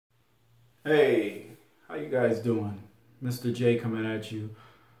Hey, how you guys doing? Mr. J coming at you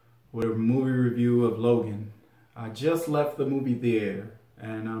with a movie review of Logan. I just left the movie theater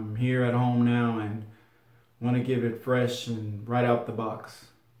and I'm here at home now and want to give it fresh and right out the box.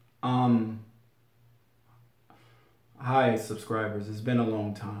 Hi subscribers, it's been a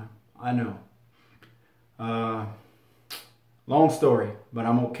long time. I know. Uh, Long story, but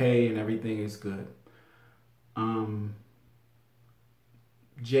I'm okay and everything is good. Um,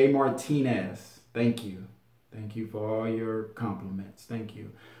 J Martinez, thank you. Thank you for all your compliments. Thank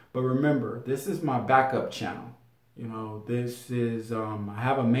you. But remember, this is my backup channel. You know, this is, I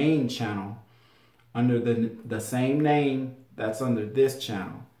have a main channel under the same name that's under this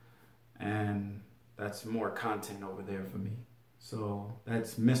channel. And that's more content over there for me. So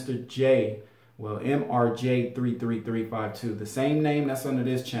that's Mr. J, well, MRJ33352. The same name that's under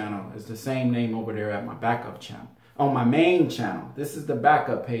this channel is the same name over there at my backup channel. On my main channel, this is the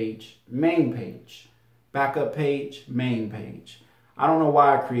backup page, main page. Backup page, main page. I don't know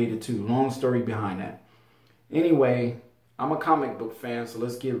why I created two. Long story behind that. Anyway, I'm a comic book fan, so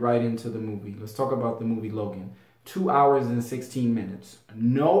let's get right into the movie. Let's talk about the movie Logan. 2 hours and 16 minutes.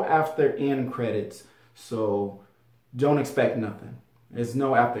 No after end credits, so don't expect nothing. There's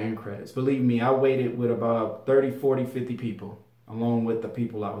no after end credits. Believe me, I waited with about 30, 40, 50 people, along with the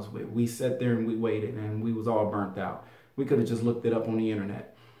people I was with. We sat there and we waited, and we was all burnt out. We could have just looked it up on the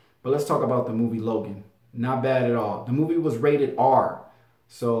internet. But let's talk about the movie Logan. Not bad at all. The movie was rated R.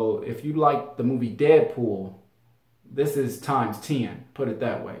 So if you like the movie Deadpool, this is times 10, put it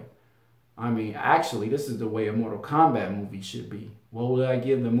that way. I mean, actually, this is the way a Mortal Kombat movie should be. What would I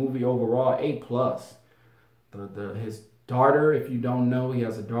give the movie overall? A+. His daughter, if you don't know, he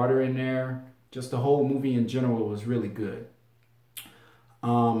has a daughter in there. Just the whole movie in general was really good.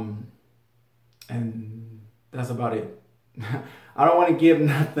 And that's about it. I don't want to give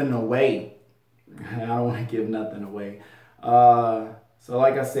nothing away. So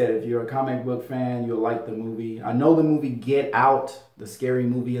like I said, if you're a comic book fan, you'll like the movie. I know the movie Get Out, the scary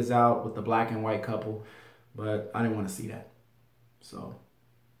movie, is out with the black and white couple, but I didn't want to see that. So,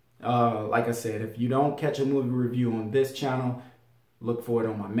 like I said, if you don't catch a movie review on this channel, look for it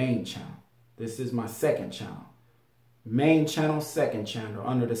on my main channel. This is my second channel. Main channel, second channel,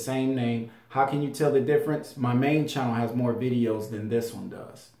 under the same name. How can you tell the difference? My main channel has more videos than this one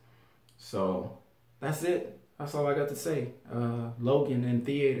does. So, that's it. That's all I got to say. Logan in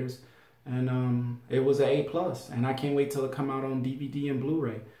theaters, and it was an A+, and I can't wait till it come out on DVD and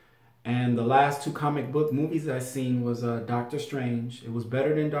Blu-ray. And the last two comic book movies I seen was Doctor Strange. It was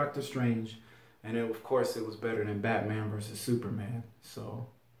better than Doctor Strange, and of course it was better than Batman versus Superman. So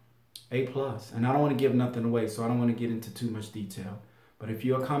A+, and I don't want to give nothing away, so I don't want to get into too much detail. But if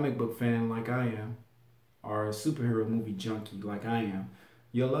you're a comic book fan like I am, or a superhero movie junkie like I am,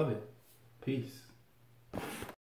 you'll love it. Peace.